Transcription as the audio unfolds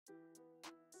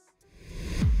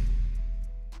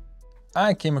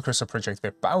I came across a project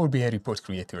where Power BI report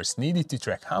creators needed to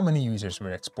track how many users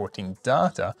were exporting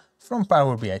data from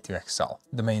Power BI to Excel.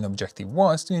 The main objective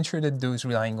was to ensure that those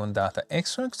relying on data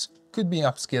extracts could be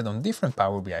upscaled on different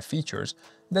Power BI features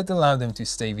that allow them to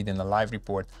stay within a live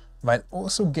report while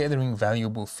also gathering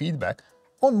valuable feedback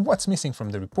on what's missing from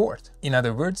the report. In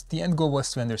other words, the end goal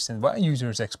was to understand why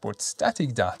users export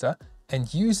static data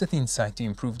and use that insight to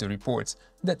improve the reports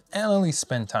that analysts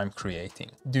spend time creating.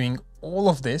 Doing all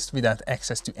of this without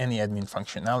access to any admin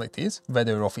functionalities,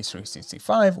 whether Office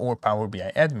 365 or Power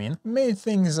BI admin, made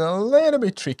things a little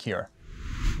bit trickier.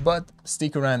 But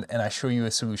stick around and I show you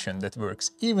a solution that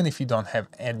works even if you don't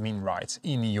have admin rights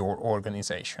in your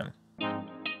organization.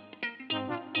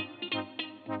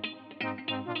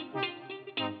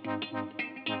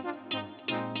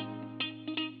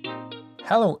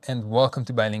 Hello and welcome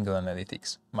to Bilingual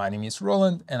Analytics. My name is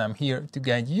Roland and I'm here to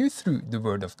guide you through the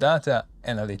world of data,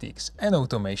 analytics and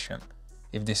automation.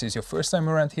 If this is your first time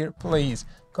around here, please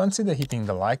consider hitting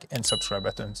the like and subscribe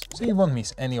buttons so you won't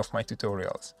miss any of my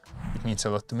tutorials. It means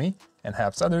a lot to me and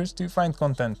helps others to find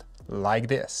content like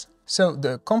this. So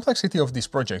the complexity of this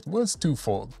project was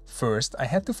twofold. First, I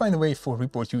had to find a way for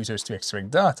report users to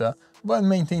extract data while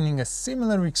maintaining a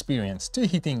similar experience to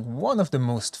hitting one of the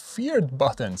most feared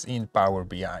buttons in Power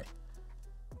BI.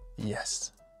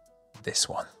 Yes, this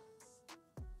one.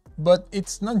 But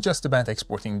it's not just about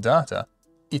exporting data,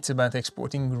 it's about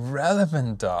exporting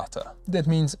relevant data. That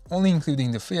means only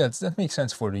including the fields that make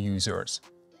sense for the users.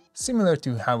 Similar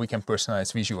to how we can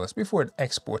personalize visuals before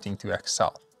exporting to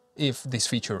Excel, if this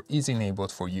feature is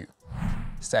enabled for you.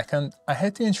 Second, I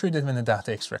had to ensure that when a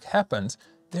data extract happens,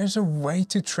 there's a way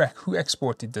to track who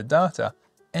exported the data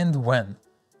and when.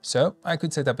 So I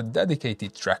could set up a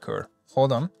dedicated tracker.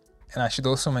 Hold on, and I should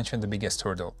also mention the biggest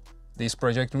hurdle. This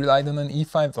project relied on an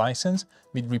E5 license,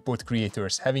 with report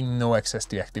creators having no access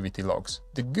to activity logs.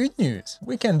 The good news,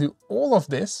 we can do all of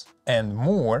this and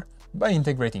more by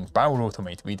integrating Power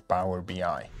Automate with Power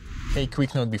BI. A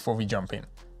quick note before we jump in.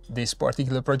 This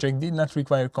particular project did not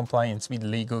require compliance with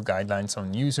legal guidelines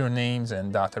on usernames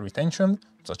and data retention,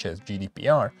 such as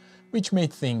GDPR, which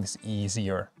made things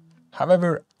easier.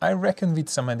 However, I reckon with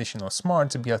some additional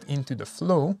smarts built into the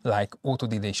flow, like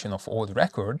auto-deletion of old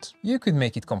records, you could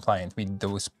make it compliant with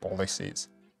those policies.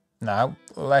 Now,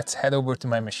 let's head over to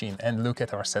my machine and look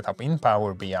at our setup in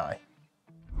Power BI.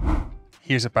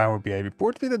 Here's a Power BI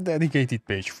report with a dedicated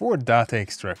page for data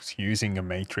extracts using a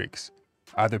matrix.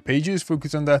 Other pages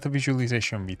focus on data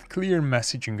visualization with clear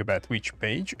messaging about which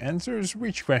page answers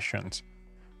which questions.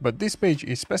 But this page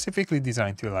is specifically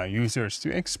designed to allow users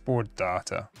to export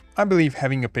data. I believe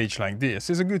having a page like this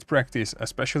is a good practice,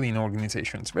 especially in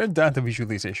organizations where data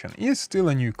visualization is still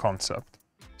a new concept.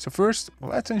 So first,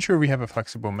 let's ensure we have a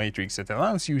flexible matrix that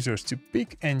allows users to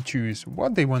pick and choose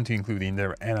what they want to include in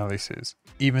their analysis.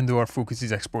 Even though our focus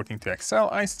is exporting to Excel,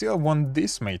 I still want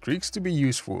this matrix to be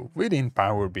useful within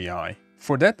Power BI.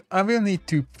 For that, I will need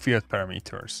two field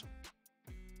parameters.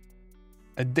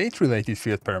 A date-related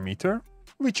field parameter,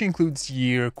 which includes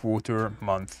year, quarter,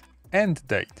 month, and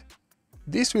date.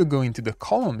 This will go into the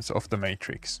columns of the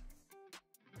matrix.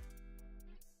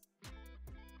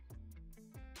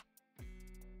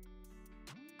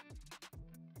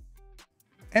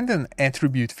 And an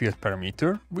attribute field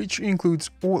parameter, which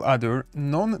includes all other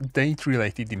non-date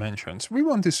related dimensions we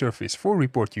want to surface for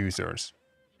report users.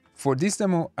 For this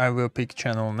demo, I will pick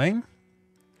channel name,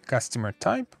 customer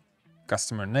type,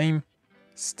 customer name,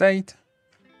 state,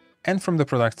 and from the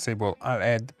products table, I'll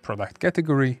add product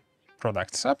category,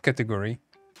 product subcategory,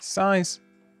 size,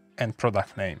 and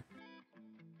product name.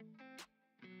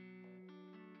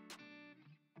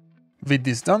 With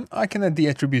this done, I can add the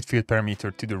attribute field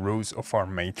parameter to the rows of our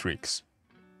matrix.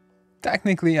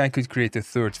 Technically, I could create a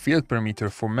third field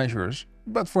parameter for measures,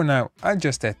 but for now, I'll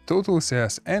just add total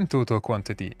sales and total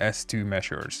quantity as two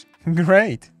measures.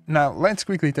 Great! Now let's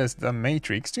quickly test the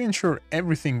matrix to ensure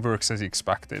everything works as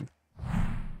expected.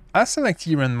 I'll select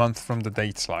year and month from the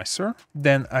date slicer,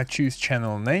 then I choose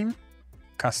channel name,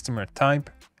 customer type,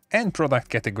 and product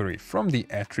category from the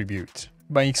attributes.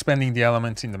 By expanding the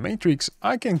elements in the matrix,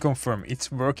 I can confirm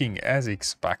it's working as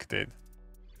expected.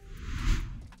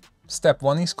 Step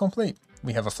 1 is complete.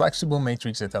 We have a flexible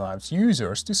matrix that allows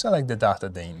users to select the data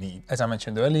they need. As I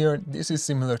mentioned earlier, this is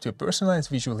similar to a personalized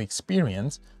visual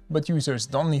experience, but users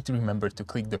don't need to remember to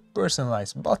click the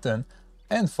personalize button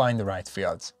and find the right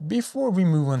fields. Before we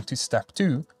move on to step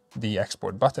 2, the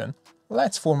export button,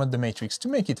 let's format the matrix to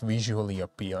make it visually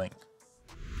appealing.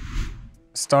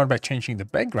 Start by changing the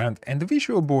background and the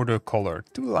visual border color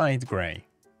to light gray.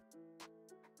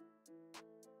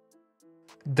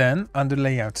 Then, under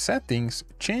Layout Settings,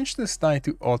 change the style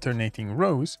to Alternating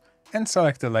Rows and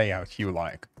select the layout you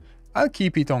like. I'll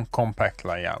keep it on Compact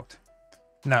Layout.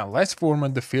 Now let's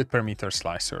format the field parameter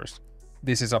slicers.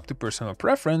 This is up to personal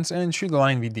preference and should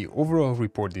align with the overall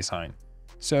report design.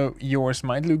 So yours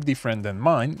might look different than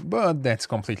mine, but that's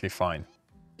completely fine.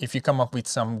 If you come up with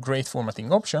some great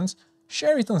formatting options,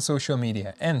 share it on social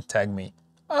media and tag me.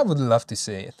 I would love to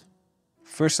see it.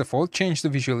 First of all, change the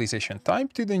visualization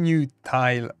type to the new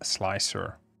Tile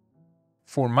Slicer.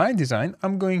 For my design,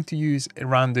 I'm going to use a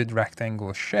rounded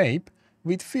rectangle shape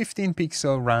with 15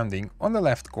 pixel rounding on the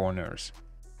left corners.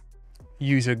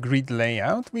 Use a grid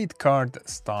layout with card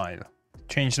style.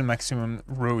 Change the maximum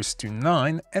rows to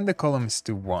 9 and the columns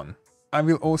to 1. I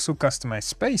will also customize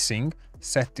spacing,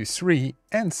 set to 3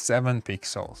 and 7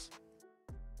 pixels.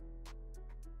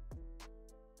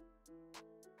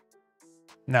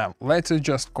 Now let's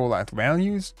adjust callout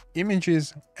values,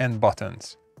 images and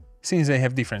buttons. Since they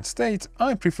have different states,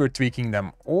 I prefer tweaking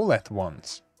them all at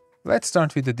once. Let's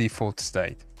start with the default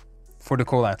state. For the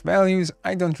callout values,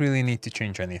 I don't really need to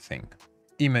change anything.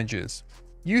 Images.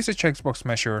 Use a checkbox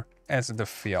measure as the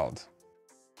field.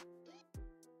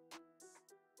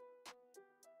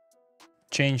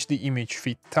 Change the image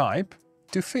fit type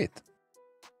to fit.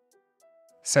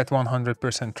 Set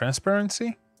 100%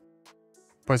 transparency,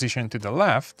 position to the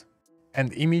left,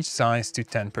 and image size to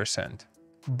 10%.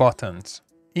 Buttons.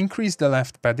 Increase the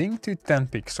left padding to 10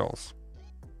 pixels.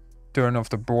 Turn off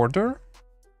the border.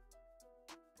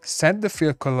 Set the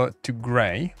fill color to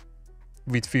gray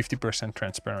with 50%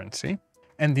 transparency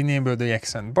and enable the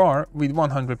accent bar with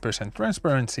 100%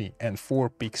 transparency and 4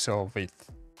 pixel width.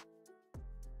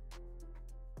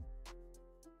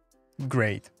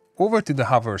 Great. Over to the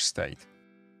hover state.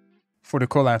 For the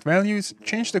callout values,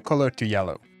 change the color to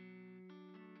yellow.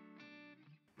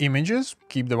 Images,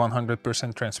 keep the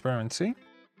 100% transparency.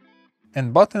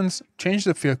 And buttons, change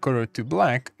the fill color to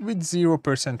black with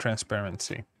 0%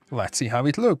 transparency. Let's see how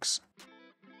it looks.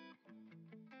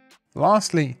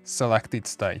 Lastly, selected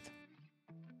state.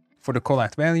 For the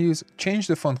callout values, change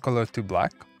the font color to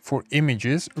black. For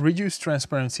images, reduce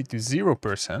transparency to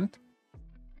 0%.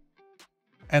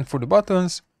 And for the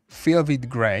buttons, fill with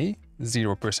gray,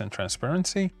 0%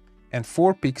 transparency, and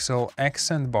 4 pixel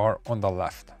accent bar on the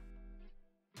left.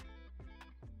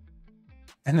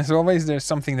 And as always, there's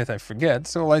something that I forget,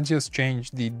 so let's just change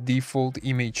the default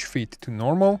image fit to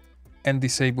normal and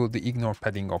disable the ignore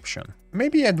padding option.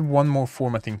 Maybe add one more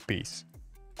formatting piece.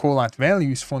 Callout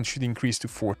values font should increase to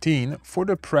 14 for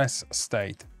the press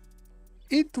state.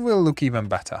 It will look even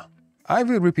better. I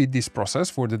will repeat this process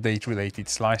for the date-related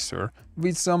slicer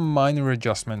with some minor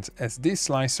adjustments, as this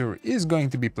slicer is going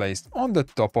to be placed on the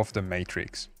top of the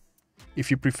matrix.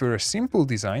 If you prefer a simple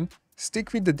design,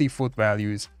 stick with the default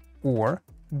values or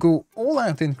go all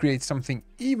out and create something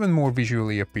even more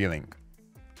visually appealing.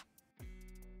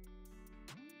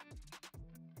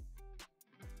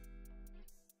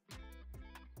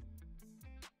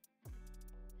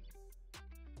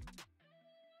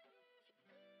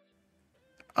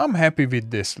 I'm happy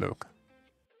with this look.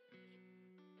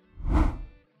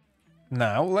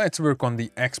 Now let's work on the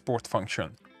export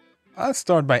function. I'll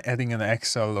start by adding an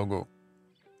Excel logo.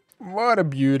 What a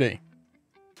beauty!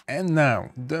 And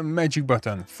now the magic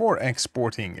button for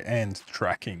exporting and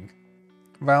tracking.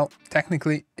 Well,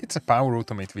 technically it's a Power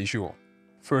Automate visual.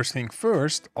 First thing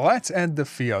first, let's add the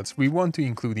fields we want to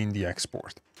include in the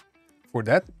export. For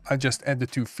that, I'll just add the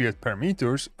 2 field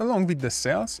parameters along with the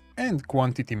cells and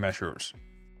quantity measures.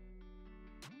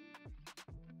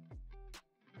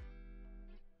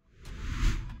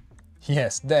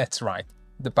 Yes, that's right.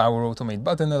 The Power Automate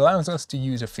button allows us to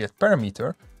use a field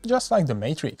parameter just like the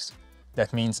matrix.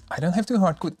 That means I don't have to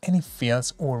hardcode any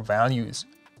fields or values.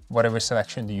 Whatever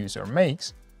selection the user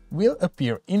makes will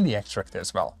appear in the extract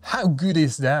as well. How good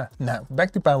is that? Now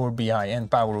back to Power BI and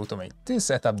Power Automate to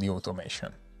set up the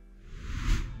automation.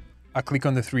 I click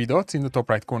on the 3 dots in the top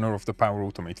right corner of the Power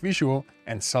Automate visual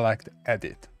and select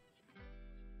Edit.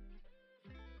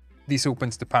 This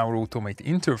opens the Power Automate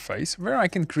interface where I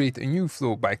can create a new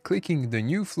flow by clicking the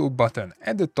New Flow button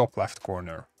at the top left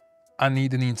corner. I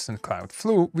need an instant cloud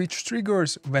flow which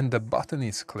triggers when the button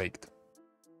is clicked.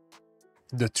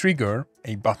 The trigger,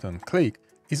 a button click,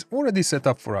 is already set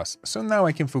up for us, so now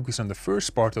I can focus on the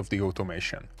first part of the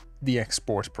automation, the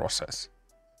export process.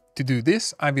 To do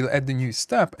this, I will add the new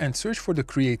step and search for the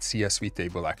Create CSV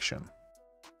table action.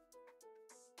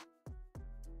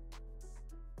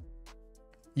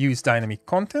 Use dynamic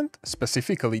content,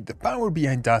 specifically the Power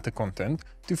BI data content,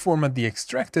 to format the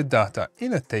extracted data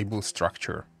in a table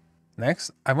structure.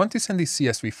 Next, I want to send this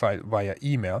CSV file via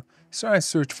email, so I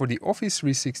search for the Office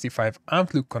 365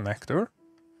 Outlook connector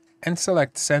and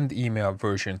select Send Email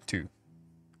version 2.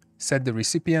 Set the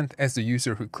recipient as the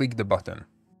user who clicked the button.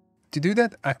 To do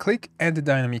that, I click Add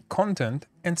Dynamic Content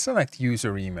and select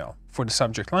User Email. For the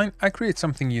subject line, I create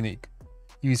something unique,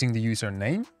 using the user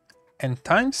name and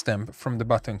timestamp from the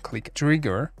button click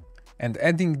trigger and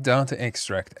adding data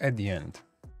extract at the end.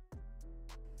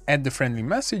 Add the friendly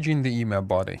message in the email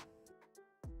body.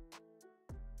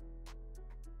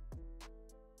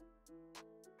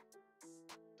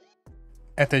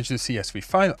 Attach the CSV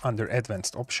file under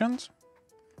Advanced Options.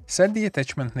 Set the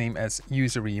attachment name as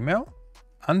user email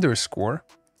 _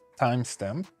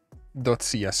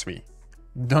 timestamp.csv.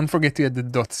 Don't forget to add the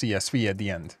 .csv at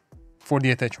the end. For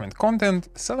the attachment content,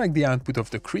 select the output of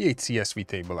the Create CSV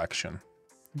table action.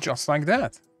 Just like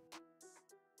that.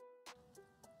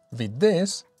 With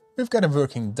this, we've got a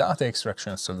working data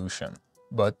extraction solution.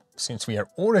 But since we are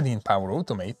already in Power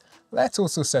Automate, let's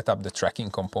also set up the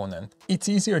tracking component. It's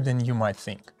easier than you might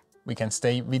think. We can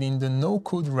stay within the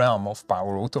no-code realm of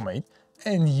Power Automate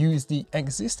and use the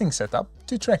existing setup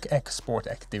to track export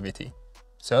activity.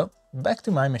 So, back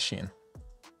to my machine.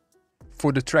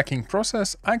 For the tracking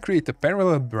process, I create a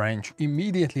parallel branch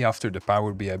immediately after the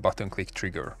Power BI button click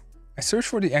trigger. I search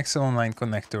for the Excel Online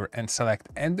connector and select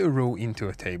Add a row into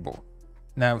a table.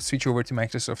 Now switch over to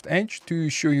Microsoft Edge to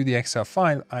show you the Excel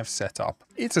file I've set up.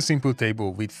 It's a simple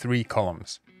table with 3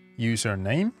 columns: user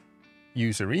name,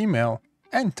 user email,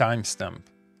 and timestamp.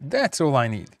 That's all I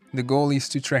need. The goal is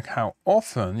to track how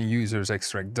often users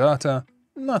extract data,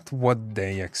 not what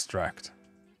they extract.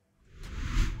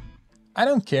 I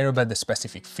don't care about the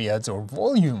specific fields or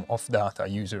volume of data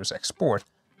users export.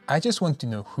 I just want to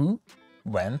know who,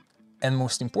 when, and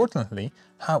most importantly,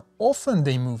 how often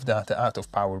they move data out of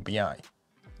Power BI.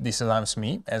 This allows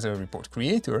me, as a report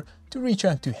creator, to reach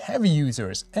out to heavy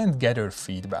users and gather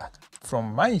feedback.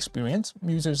 From my experience,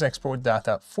 users export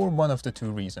data for one of the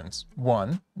 2 reasons.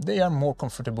 1, they are more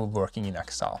comfortable working in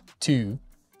Excel. 2,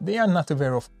 they are not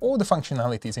aware of all the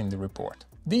functionalities in the report.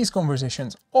 These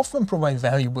conversations often provide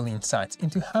valuable insights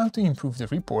into how to improve the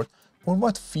report or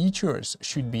what features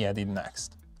should be added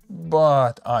next.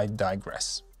 But I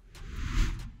digress.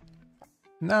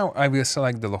 Now I will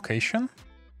select the location,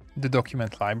 the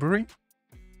document library,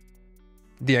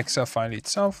 the Excel file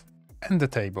itself, and the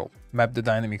table. Map the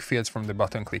dynamic fields from the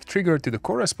button click trigger to the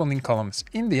corresponding columns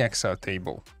in the Excel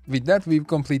table. With that, we've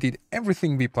completed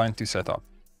everything we planned to set up.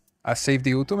 I'll save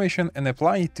the automation and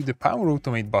apply it to the Power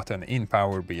Automate button in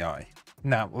Power BI.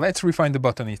 Now let's refine the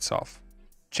button itself.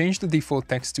 Change the default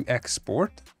text to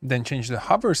Export, then change the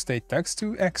hover state text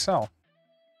to Excel.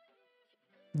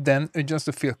 Then adjust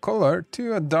the field color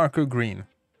to a darker green,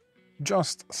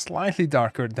 just slightly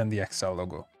darker than the Excel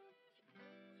logo.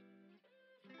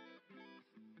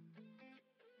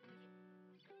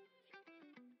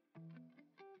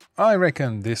 I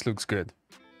reckon this looks good.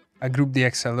 I group the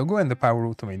Excel logo and the Power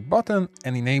Automate button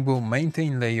and enable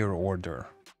Maintain Layer Order.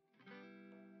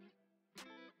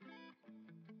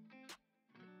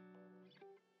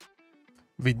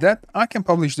 With that, I can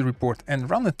publish the report and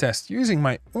run a test using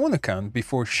my own account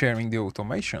before sharing the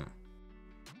automation.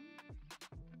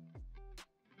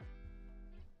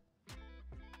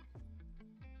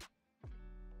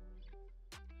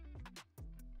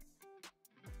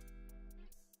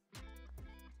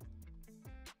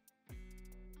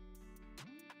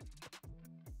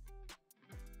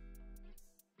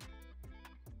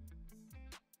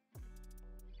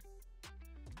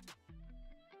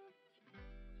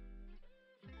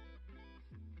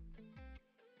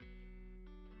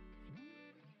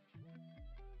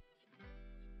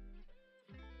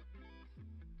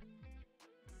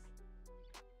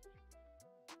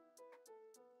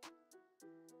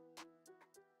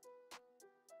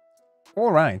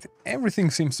 Alright,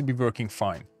 everything seems to be working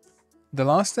fine. The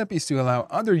last step is to allow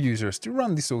other users to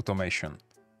run this automation.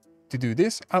 To do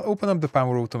this, I'll open up the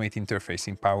Power Automate interface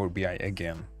in Power BI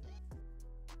again.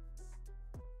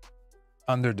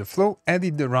 Under the flow,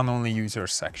 edit the Run Only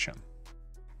Users section.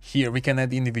 Here we can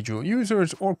add individual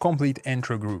users or complete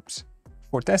entry groups.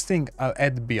 For testing, I'll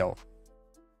add Bill.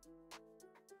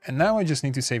 And now I just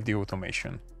need to save the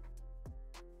automation.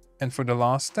 And for the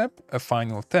last step, a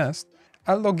final test,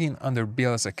 I'll log in under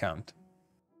Bill's account.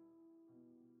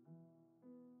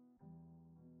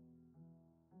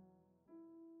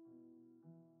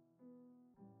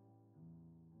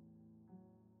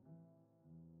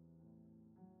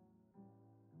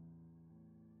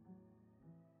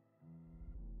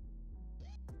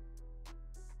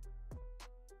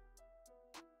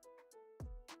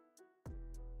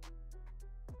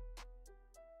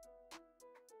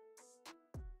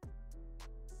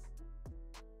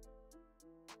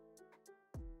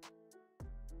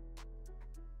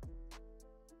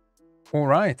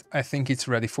 Alright, I think it's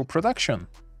ready for production.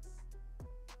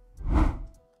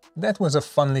 That was a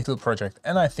fun little project,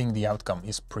 and I think the outcome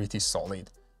is pretty solid.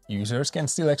 Users can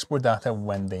still export data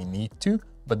when they need to,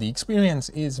 but the experience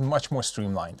is much more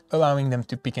streamlined, allowing them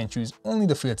to pick and choose only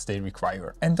the fields they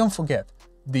require. And don't forget,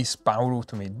 this Power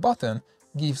Automate button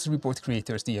gives report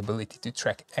creators the ability to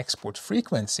track export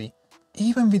frequency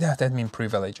even without admin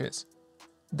privileges.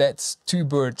 That's two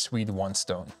birds with one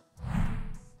stone.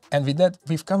 And with that,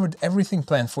 we've covered everything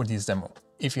planned for this demo.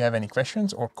 If you have any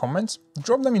questions or comments,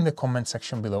 drop them in the comment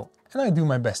section below, and I do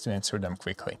my best to answer them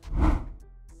quickly.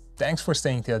 Thanks for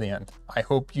staying till the end. I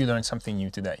hope you learned something new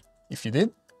today. If you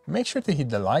did, make sure to hit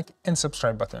the like and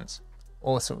subscribe buttons.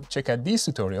 Also, check out these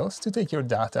tutorials to take your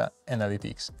data,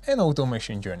 analytics, and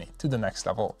automation journey to the next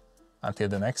level. Until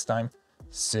the next time,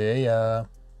 see ya!